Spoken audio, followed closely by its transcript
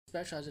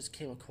special I just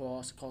came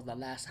across called The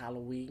Last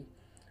Halloween,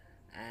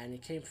 and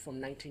it came from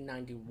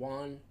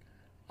 1991.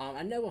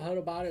 I never heard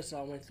about it, so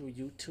I went through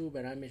YouTube,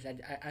 and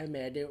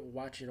I did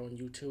watch it on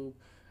YouTube,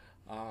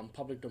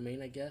 public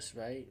domain, I guess,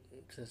 right?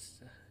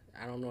 Because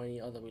I don't know any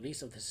other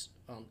release of this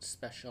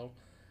special.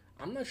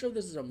 I'm not sure if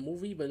this is a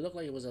movie, but it looked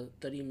like it was a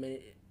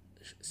 30-minute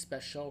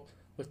special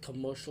with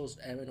commercials,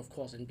 and of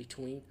course in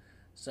between.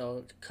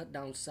 So to cut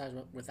down size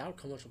without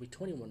commercial, would be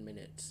 21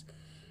 minutes.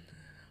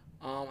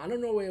 I don't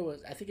know where it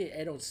was. I think it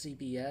aired on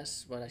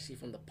CBS, but I see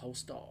from the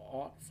poster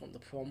art, from the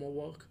promo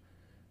work,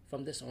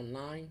 from this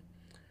online.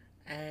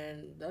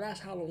 And The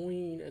Last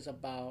Halloween is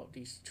about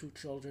these two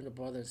children, a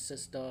brother and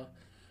sister.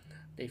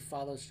 Their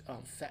father's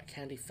fat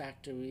candy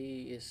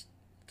factory is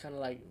kind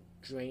of like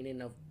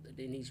draining of,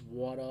 it needs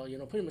water,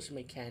 pretty much to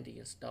make candy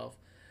and stuff.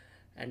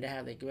 And they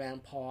have their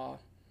grandpa,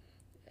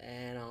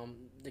 and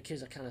the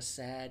kids are kind of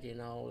sad,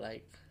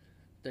 like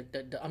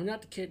I mean,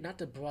 not the kid, not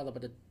the brother,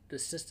 but the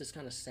sister's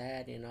kind of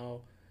sad,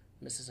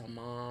 misses her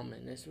mom,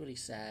 and it's really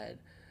sad.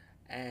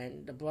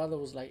 And the brother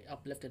was like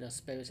uplifted her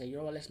spirit, saying,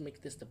 what, let's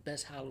make this the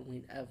best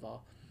Halloween ever.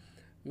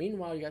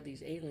 Meanwhile, you got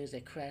these aliens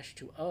that crash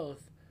to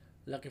Earth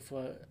looking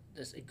for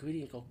this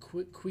ingredient called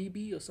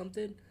Quibi or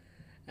something.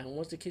 And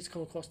once the kids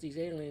come across these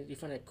aliens, you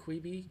find that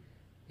Quibi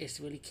is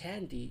really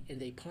candy in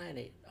their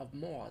planet of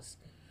Mars.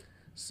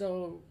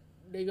 So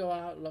they go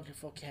out looking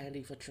for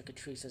candy for trick or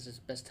treat, since it's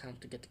the best time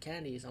to get the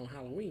candy is on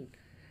Halloween.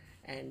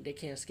 And they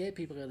can't scare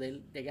people because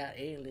they got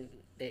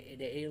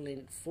the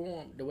alien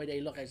form, the way they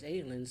look as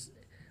aliens,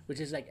 which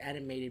is like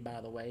animated,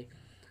 by the way.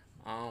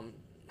 Um,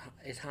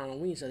 it's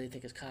Halloween, so they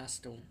think it's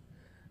costume.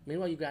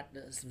 Meanwhile, you got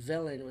this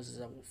villain, which is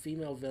a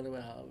female villain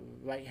with a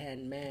right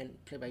hand man,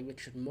 played by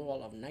Richard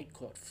Moore of Night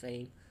Court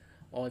fame.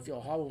 Or if you're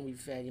a horror movie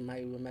fan, you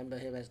might remember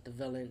him as the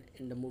villain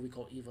in the movie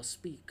called Evil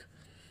Speak.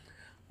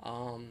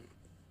 Um,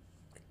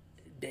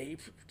 they,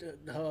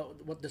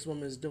 what this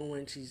woman is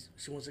doing,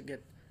 she wants to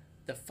get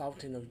the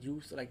fountain of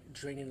youth, like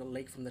draining the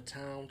lake from the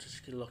town so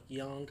she can look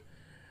young.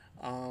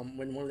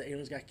 When one of the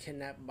aliens got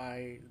kidnapped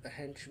by the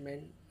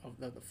henchman of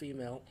the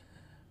female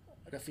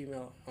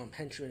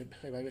henchman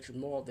played by Richard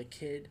Moore, the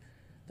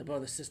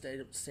brother and sister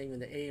ended up saving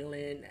the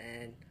alien,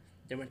 and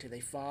they went to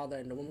their father,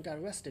 and the woman got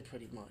arrested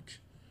pretty much.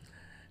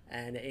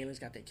 And the aliens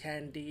got their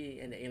candy,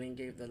 and the alien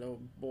gave the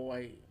little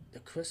boy the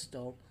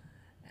crystal,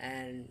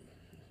 and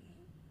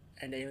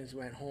the aliens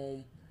went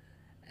home.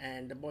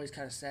 And the boy's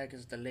kind of sad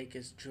because the lake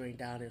is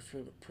drained out, and it's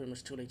pretty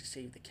much too late to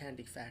save the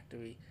candy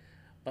factory.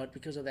 But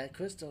because of that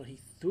crystal, he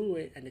threw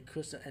it, and the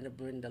crystal ended up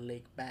bringing the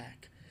lake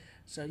back.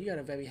 So you got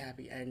a very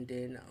happy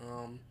ending.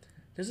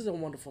 This is a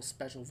wonderful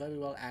special, very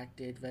well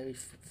acted, very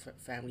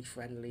family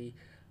friendly.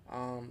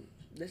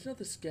 There's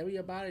nothing scary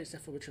about it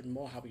except for Richard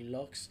Moore, how he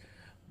looks.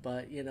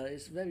 But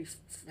it's very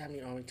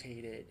family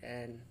orientated,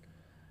 and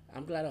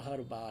I'm glad I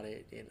heard about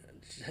it.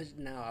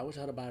 Now I wish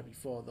I heard about it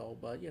before though,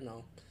 but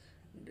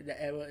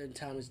the era and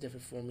time is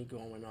different for me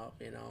growing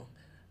up.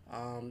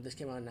 This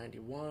came out in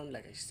 '91,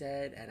 like I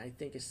said, and I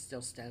think it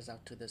still stands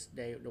out to this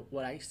day.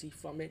 What I see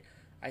from it,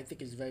 I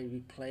think it's very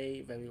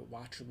replay, very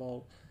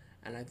watchable,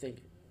 and I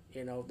think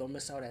don't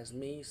miss out as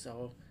me.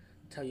 So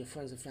tell your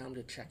friends and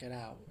family to check it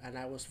out. And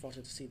I was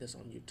fortunate to see this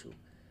on YouTube.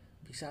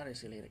 Peace out and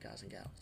see you later, guys and gals.